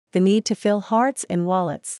The need to fill hearts and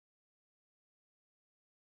wallets.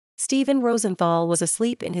 Stephen Rosenthal was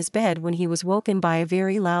asleep in his bed when he was woken by a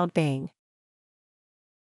very loud bang.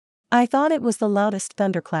 "I thought it was the loudest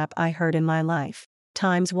thunderclap I heard in my life,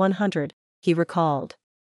 times 100, he recalled.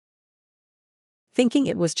 Thinking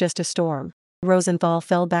it was just a storm, Rosenthal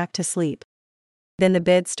fell back to sleep. Then the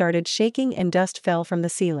bed started shaking and dust fell from the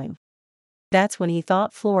ceiling. That's when he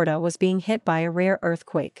thought Florida was being hit by a rare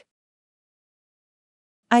earthquake.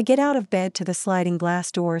 I get out of bed to the sliding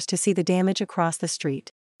glass doors to see the damage across the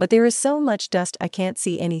street, but there is so much dust I can't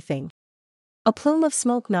see anything. A plume of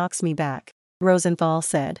smoke knocks me back," Rosenthal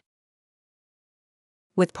said.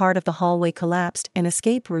 With part of the hallway collapsed and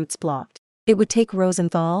escape routes blocked, it would take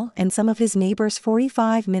Rosenthal and some of his neighbors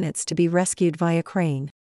 45 minutes to be rescued via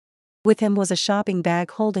crane. With him was a shopping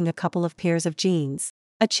bag holding a couple of pairs of jeans,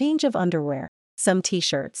 a change of underwear, some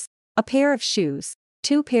t-shirts, a pair of shoes,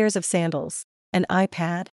 2 pairs of sandals, an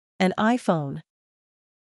iPad, an iPhone,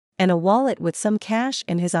 and a wallet with some cash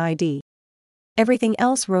and his ID. Everything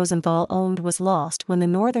else Rosenthal owned was lost when the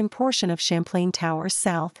northern portion of Champlain Towers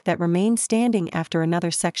South that remained standing after another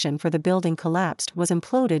section for the building collapsed was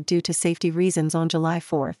imploded due to safety reasons on July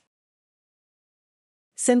 4.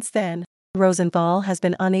 Since then, Rosenthal has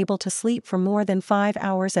been unable to sleep for more than 5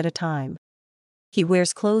 hours at a time. He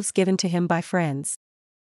wears clothes given to him by friends.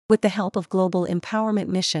 With the help of Global Empowerment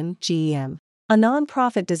Mission (GEM), a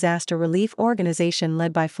non-profit disaster relief organization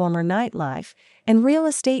led by former nightlife and real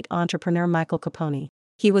estate entrepreneur Michael Capone,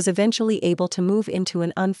 he was eventually able to move into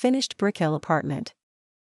an unfinished Brickell apartment.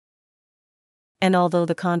 And although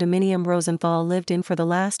the condominium Rosenthal lived in for the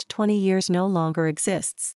last 20 years no longer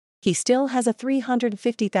exists, he still has a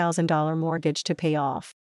 $350,000 mortgage to pay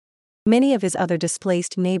off. Many of his other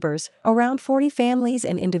displaced neighbors, around 40 families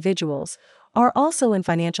and individuals, are also in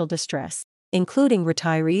financial distress, including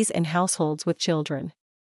retirees and households with children.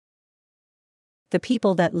 The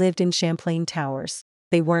people that lived in Champlain Towers,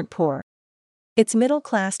 they weren't poor. It's middle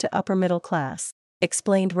class to upper middle class,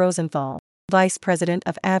 explained Rosenthal, vice president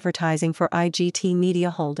of advertising for IGT Media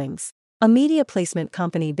Holdings, a media placement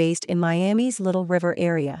company based in Miami's Little River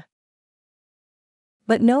area.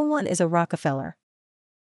 But no one is a Rockefeller.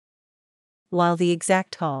 While the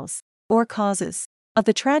exact cause, or causes, of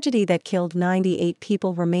the tragedy that killed 98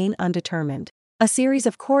 people remain undetermined, a series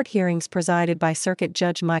of court hearings presided by Circuit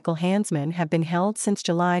Judge Michael Hansman have been held since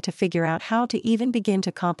July to figure out how to even begin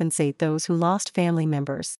to compensate those who lost family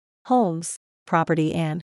members, homes, property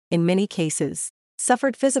and, in many cases,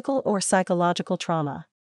 suffered physical or psychological trauma.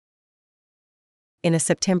 In a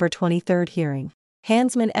September 23 hearing,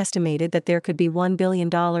 Hansman estimated that there could be $1 billion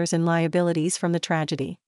in liabilities from the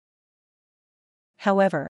tragedy.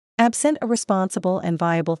 However, absent a responsible and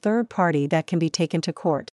viable third party that can be taken to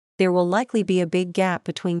court, there will likely be a big gap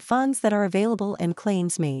between funds that are available and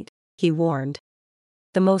claims made, he warned.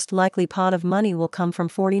 The most likely pot of money will come from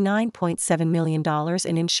 $49.7 million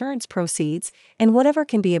in insurance proceeds and whatever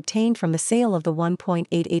can be obtained from the sale of the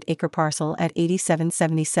 1.88-acre parcel at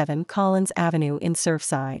 8777 Collins Avenue in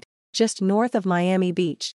Surfside, just north of Miami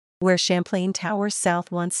Beach, where Champlain Towers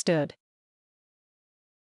South once stood.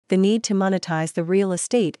 The need to monetize the real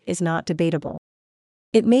estate is not debatable.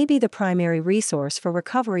 It may be the primary resource for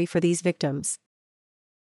recovery for these victims,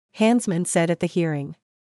 Hansman said at the hearing.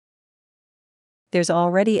 There's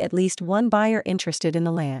already at least one buyer interested in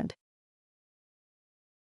the land.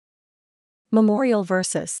 Memorial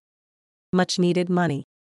versus much-needed money.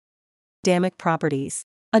 Damick Properties,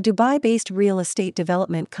 a Dubai-based real estate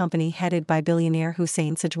development company headed by billionaire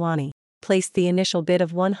Hussein Sajwani, placed the initial bid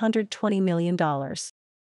of $120 million.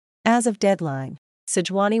 As of deadline,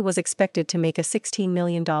 Sajwani was expected to make a $16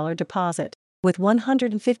 million deposit, with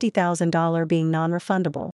 $150,000 being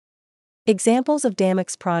non-refundable. Examples of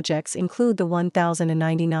Damick's projects include the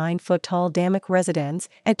 1,099-foot-tall Damick Residence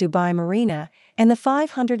at Dubai Marina and the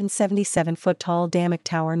 577-foot-tall Damick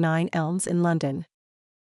Tower 9 Elms in London.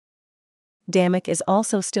 Damick is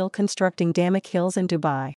also still constructing Damick Hills in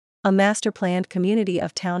Dubai, a master-planned community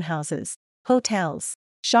of townhouses, hotels,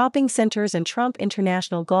 shopping centers and Trump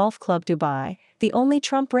International Golf Club Dubai, the only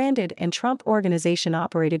Trump-branded and Trump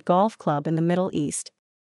organization-operated golf club in the Middle East.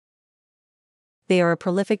 They are a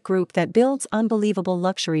prolific group that builds unbelievable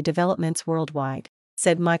luxury developments worldwide,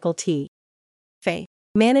 said Michael T. Fay,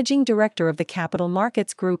 managing director of the Capital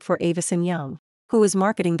Markets Group for Avison Young, who is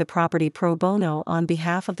marketing the property pro bono on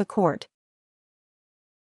behalf of the court.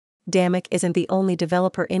 Damick isn't the only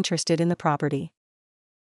developer interested in the property.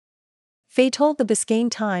 Fay told the Biscayne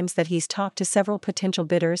Times that he's talked to several potential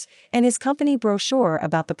bidders and his company brochure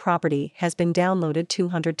about the property has been downloaded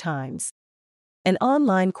 200 times. An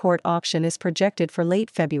online court auction is projected for late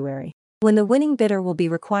February. when the winning bidder will be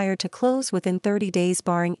required to close within 30 days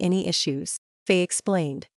barring any issues, Faye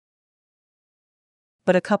explained.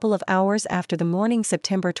 But a couple of hours after the morning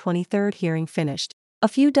September 23 hearing finished, a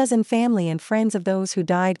few dozen family and friends of those who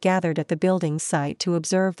died gathered at the building's site to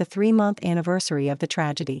observe the 3-month anniversary of the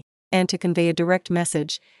tragedy, and to convey a direct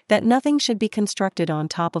message that nothing should be constructed on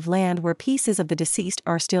top of land where pieces of the deceased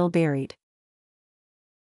are still buried.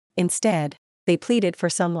 Instead, they pleaded for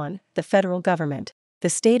someone, the federal government, the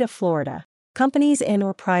state of Florida, companies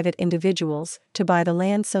and/or private individuals, to buy the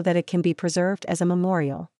land so that it can be preserved as a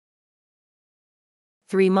memorial.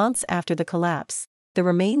 3 months after the collapse, the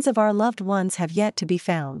remains of our loved ones have yet to be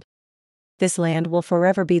found. This land will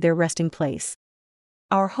forever be their resting place.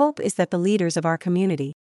 Our hope is that the leaders of our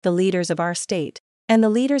community, the leaders of our state, and the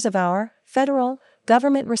leaders of our federal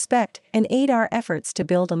government respect and aid our efforts to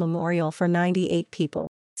build a memorial for 98 people,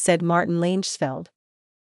 said Martin Langsfeld,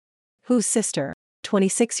 whose sister,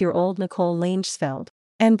 26-year-old Nicole Langsfeld,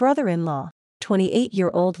 and brother-in-law,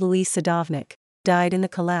 28-year-old Louis Sadovnik, died in the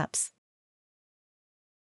collapse.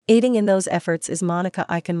 Aiding in those efforts is Monica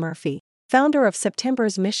Eichen Murphy, founder of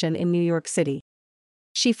September's Mission in New York City.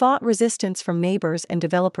 She fought resistance from neighbors and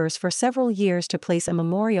developers for several years to place a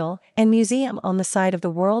memorial and museum on the site of the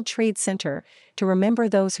World Trade Center to remember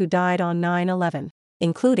those who died on 9/11,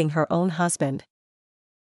 including her own husband.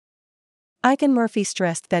 Eichen Murphy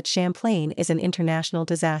stressed that Champlain is an international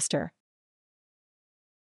disaster.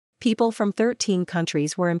 People from 13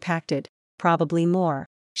 countries were impacted, probably more,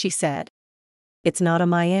 she said. It's not a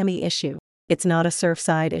Miami issue, it's not a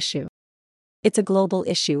Surfside issue. It's a global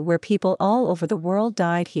issue where people all over the world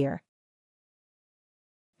died here.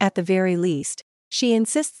 At the very least, she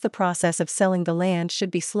insists the process of selling the land should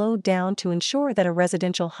be slowed down to ensure that a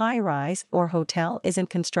residential high-rise or hotel isn't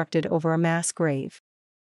constructed over a mass grave.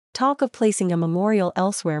 Talk of placing a memorial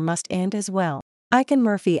elsewhere must end as well, Eichen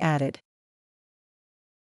Murphy added.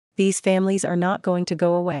 These families are not going to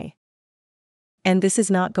go away. And this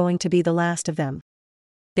is not going to be the last of them.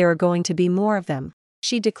 There are going to be more of them,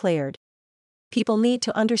 she declared. People need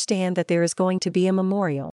to understand that there is going to be a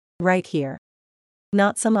memorial, right here.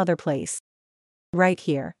 Not some other place. Right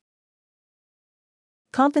here.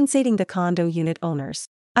 Compensating the condo unit owners,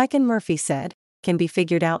 Eichen Murphy said, can be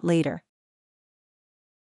figured out later.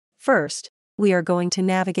 First, we are going to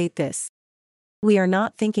navigate this. We are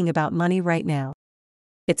not thinking about money right now.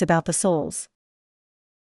 It's about the souls.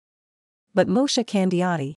 But Moshe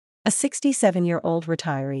Candiati, a 67-year-old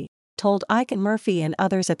retiree, told Eichen Murphy and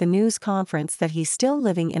others at the news conference that he's still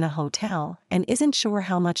living in a hotel and isn't sure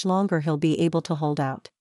how much longer he'll be able to hold out.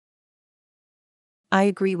 I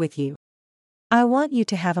agree with you. I want you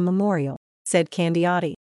to have a memorial, said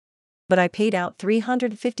Candiati. But I paid out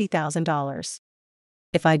 $350,000.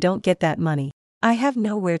 If I don't get that money, I have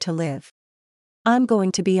nowhere to live. I'm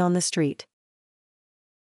going to be on the street.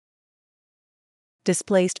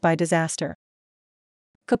 Displaced by disaster.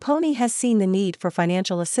 Capone has seen the need for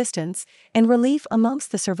financial assistance and relief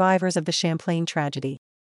amongst the survivors of the Champlain tragedy.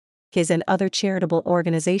 His and other charitable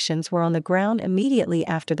organizations were on the ground immediately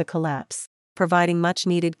after the collapse, providing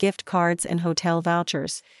much-needed gift cards and hotel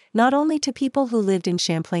vouchers, not only to people who lived in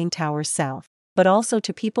Champlain Towers South, but also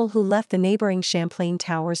to people who left the neighboring Champlain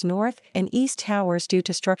Towers North and East Towers due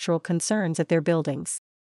to structural concerns at their buildings.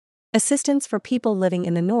 Assistance for people living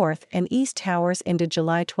in the North and East Towers ended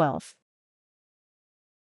July 12.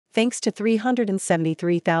 Thanks to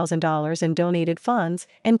 $373,000 in donated funds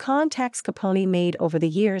and contacts Capone made over the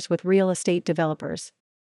years with real estate developers,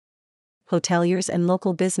 hoteliers and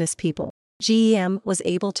local business people, GEM was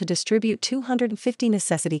able to distribute 250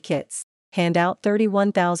 necessity kits, hand out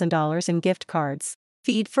 $31,000 in gift cards,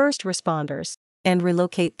 feed first responders, and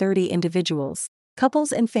relocate 30 individuals,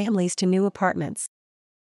 couples and families to new apartments.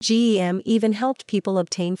 GEM even helped people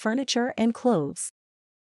obtain furniture and clothes.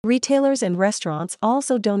 Retailers and restaurants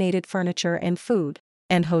also donated furniture and food,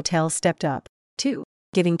 and hotels stepped up, too,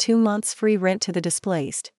 giving 2 months free rent to the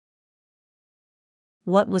displaced.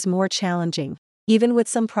 What was more challenging, even with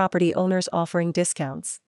some property owners offering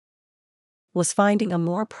discounts, was finding a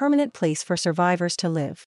more permanent place for survivors to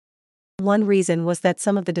live. One reason was that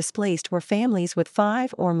some of the displaced were families with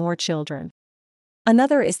 5 or more children.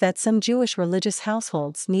 Another is that some Jewish religious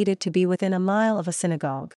households needed to be within a mile of a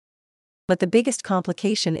synagogue. But the biggest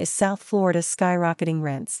complication is South Florida's skyrocketing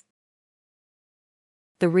rents.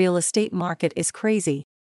 The real estate market is crazy.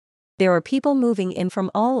 There are people moving in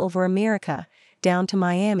from all over America, down to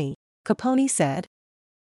Miami, Capone said.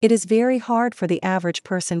 It is very hard for the average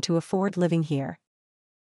person to afford living here.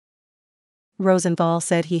 Rosenthal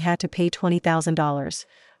said he had to pay $20,000,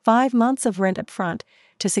 5 months of rent up front,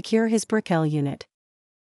 to secure his Brickell unit.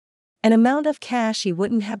 an amount of cash he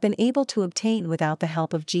wouldn't have been able to obtain without the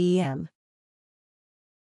help of GEM.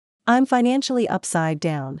 "I'm financially upside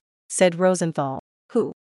down," said Rosenthal,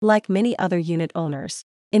 who, like many other unit owners,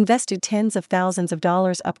 invested tens of thousands of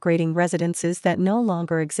dollars upgrading residences that no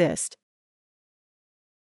longer exist.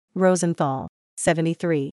 Rosenthal,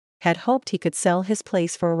 73, had hoped he could sell his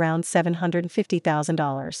place for around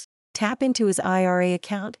 $750,000, tap into his IRA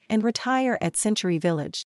account, and retire at Century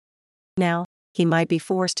Village. Now, he might be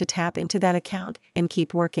forced to tap into that account and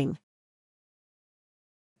keep working.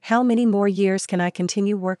 "How many more years can I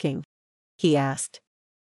continue working?" he asked.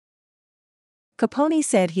 Capone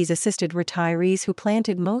said he's assisted retirees who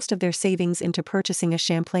planted most of their savings into purchasing a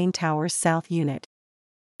Champlain Towers South unit.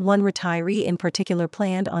 One retiree in particular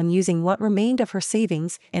planned on using what remained of her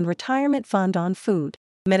savings and retirement fund on food,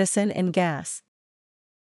 medicine, and gas.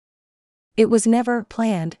 "It was never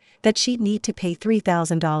planned that she'd need to pay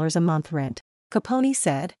 $3,000 a month rent," Capone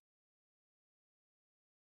said.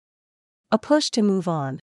 A push to move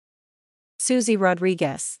on. Susie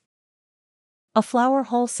Rodriguez, a flower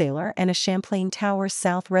wholesaler and a Champlain Towers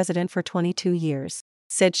South resident for 22 years,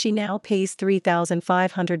 said she now pays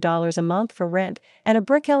 $3,500 a month for rent at a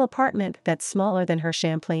Brickell apartment that's smaller than her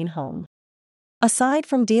Champlain home. Aside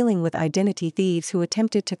from dealing with identity thieves who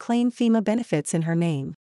attempted to claim FEMA benefits in her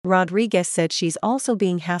name, Rodriguez said she's also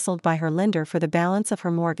being hassled by her lender for the balance of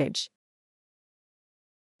her mortgage.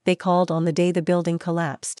 "They called on the day the building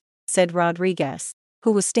collapsed," said Rodriguez,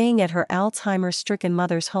 who was staying at her Alzheimer's-stricken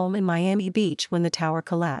mother's home in Miami Beach when the tower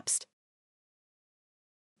collapsed.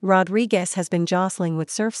 Rodriguez has been jostling with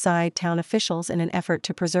Surfside town officials in an effort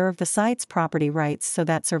to preserve the site's property rights so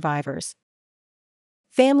that survivors,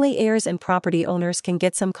 family heirs, and property owners can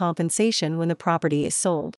get some compensation when the property is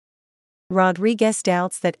sold. Rodriguez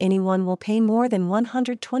doubts that anyone will pay more than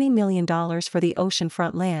 $120 million for the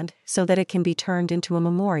oceanfront land so that it can be turned into a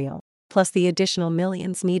memorial, plus the additional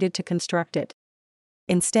millions needed to construct it.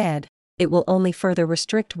 Instead, it will only further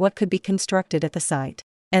restrict what could be constructed at the site,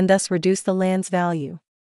 and thus reduce the land's value.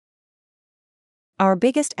 "Our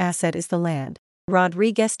biggest asset is the land,"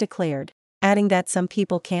 Rodriguez declared, adding that some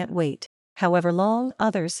people can't wait, however long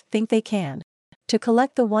others think they can, to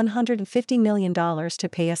collect the $150 million to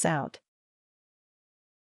pay us out.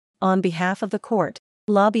 On behalf of the court,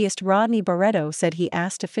 lobbyist Rodney Barreto said he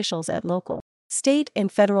asked officials at local, state,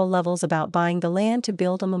 and federal levels about buying the land to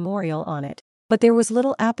build a memorial on it, but there was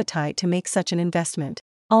little appetite to make such an investment,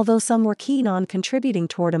 although some were keen on contributing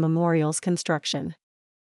toward a memorial's construction.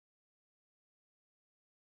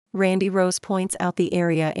 Randy Rose points out the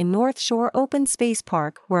area in North Shore Open Space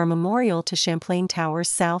Park where a memorial to Champlain Towers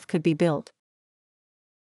South could be built.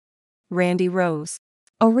 Randy Rose,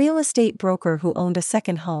 a real estate broker who owned a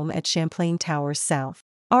second home at Champlain Towers South,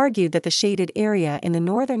 argued that the shaded area in the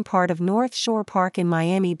northern part of North Shore Park in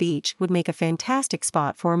Miami Beach would make a fantastic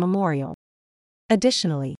spot for a memorial.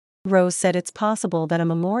 Additionally, Rose said it's possible that a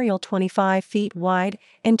memorial 25 feet wide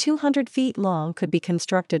and 200 feet long could be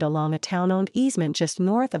constructed along a town-owned easement just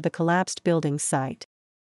north of the collapsed building's site.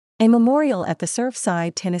 A memorial at the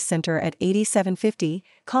Surfside Tennis Center at 8750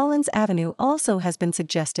 Collins Avenue also has been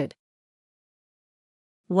suggested.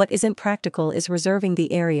 "What isn't practical is reserving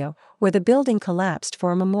the area where the building collapsed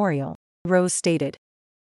for a memorial," Rose stated.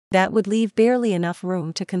 "That would leave barely enough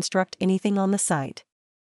room to construct anything on the site.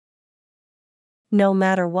 No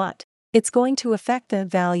matter what, it's going to affect the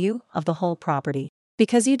value of the whole property,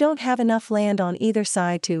 because you don't have enough land on either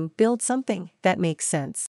side to build something that makes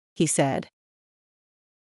sense," he said.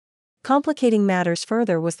 Complicating matters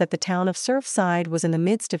further was that the town of Surfside was in the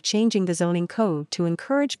midst of changing the zoning code to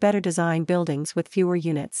encourage better design buildings with fewer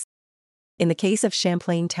units. In the case of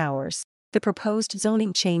Champlain Towers, the proposed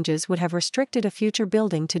zoning changes would have restricted a future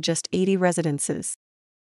building to just 80 residences.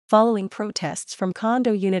 Following protests from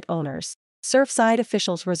condo unit owners, Surfside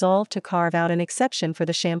officials resolved to carve out an exception for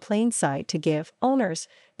the Champlain site to give owners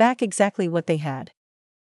back exactly what they had.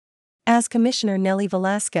 As Commissioner Nelly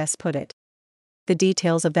Velasquez put it, the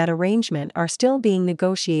details of that arrangement are still being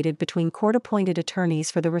negotiated between court-appointed attorneys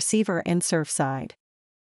for the receiver and Surfside.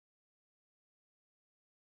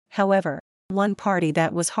 However, one party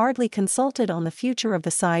that was hardly consulted on the future of the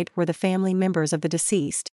site were the family members of the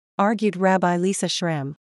deceased, argued Rabbi Lisa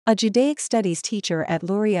Shrem, a Judaic studies teacher at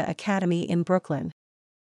Luria Academy in Brooklyn.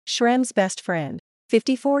 Shrem's best friend,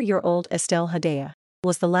 54-year-old Estelle Hadea,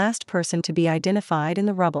 was the last person to be identified in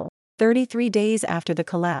the rubble, 33 days after the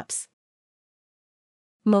collapse.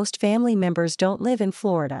 Most family members don't live in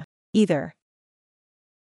Florida, either.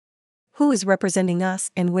 "Who is representing us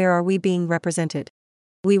and where are we being represented?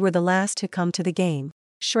 We were the last to come to the game,"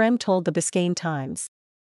 Shrem told the Biscayne Times.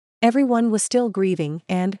 "Everyone was still grieving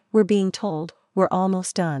and, we're being told, we're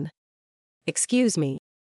almost done." Excuse me.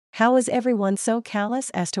 How is everyone so callous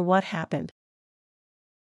as to what happened?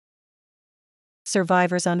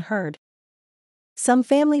 Survivors unheard. Some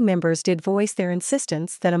family members did voice their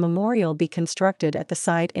insistence that a memorial be constructed at the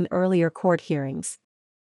site in earlier court hearings.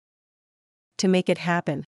 To make it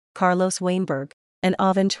happen, Carlos Weinberg, an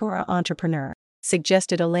Aventura entrepreneur,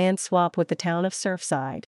 suggested a land swap with the town of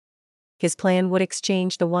Surfside. His plan would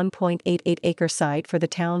exchange the 1.88-acre site for the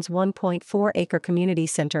town's 1.4-acre community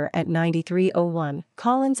center at 9301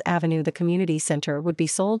 Collins Avenue. The community center would be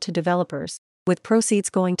sold to developers, with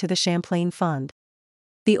proceeds going to the Champlain Fund.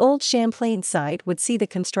 The old Champlain site would see the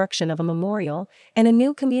construction of a memorial and a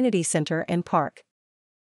new community center and park.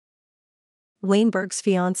 Weinberg's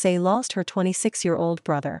fiancée lost her 26-year-old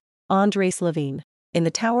brother, Andres Levine, in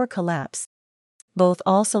the tower collapse. Both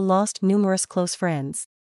also lost numerous close friends.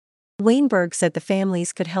 Weinberg said the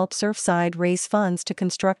families could help Surfside raise funds to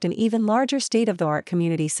construct an even larger state-of-the-art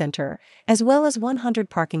community center, as well as 100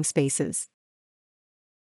 parking spaces.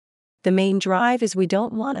 The main drive is we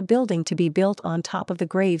don't want a building to be built on top of the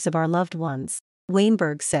graves of our loved ones,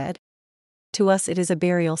 Weinberg said. To us it is a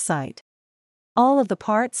burial site. All of the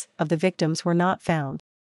parts of the victims were not found.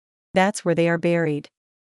 That's where they are buried.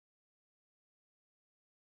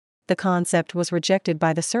 The concept was rejected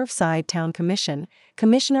by the Surfside Town Commission.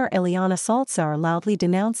 Commissioner Eliana Saltzar loudly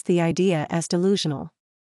denounced the idea as delusional.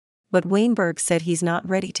 But Weinberg said he's not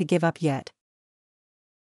ready to give up yet.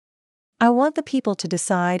 I want the people to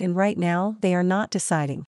decide, and right now they are not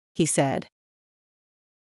deciding, he said.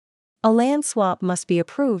 A land swap must be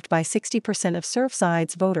approved by 60% of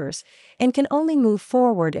Surfside's voters and can only move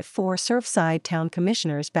forward if 4 Surfside Town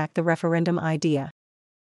Commissioners back the referendum idea.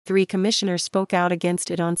 3 commissioners spoke out against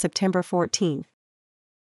it on September 14.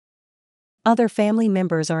 Other family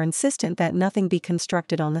members are insistent that nothing be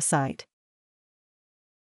constructed on the site.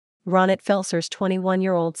 Ronit Felser's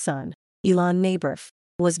 21-year-old son, Ilan Nabref,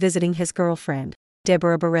 was visiting his girlfriend,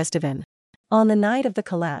 Deborah Berezdovan, on the night of the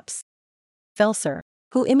collapse. Felser,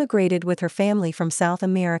 who immigrated with her family from South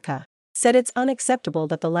America, said it's unacceptable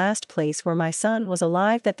that the last place where my son was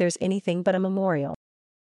alive that there's anything but a memorial.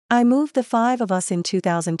 I moved the 5 of us in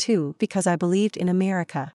 2002 because I believed in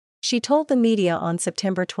America, she told the media on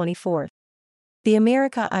September 24. The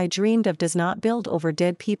America I dreamed of does not build over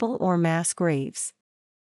dead people or mass graves.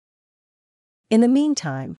 In the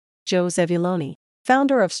meantime, Joe Zevuloni,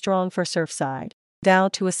 founder of Strong for Surfside,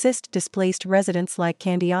 vowed to assist displaced residents like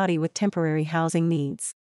Candiotti with temporary housing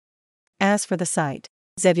needs. As for the site,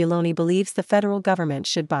 Zevuloni believes the federal government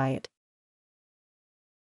should buy it.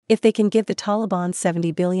 If they can give the Taliban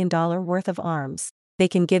 $70 billion worth of arms, they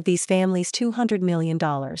can give these families $200 million,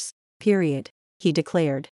 period, he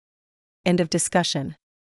declared. End of discussion.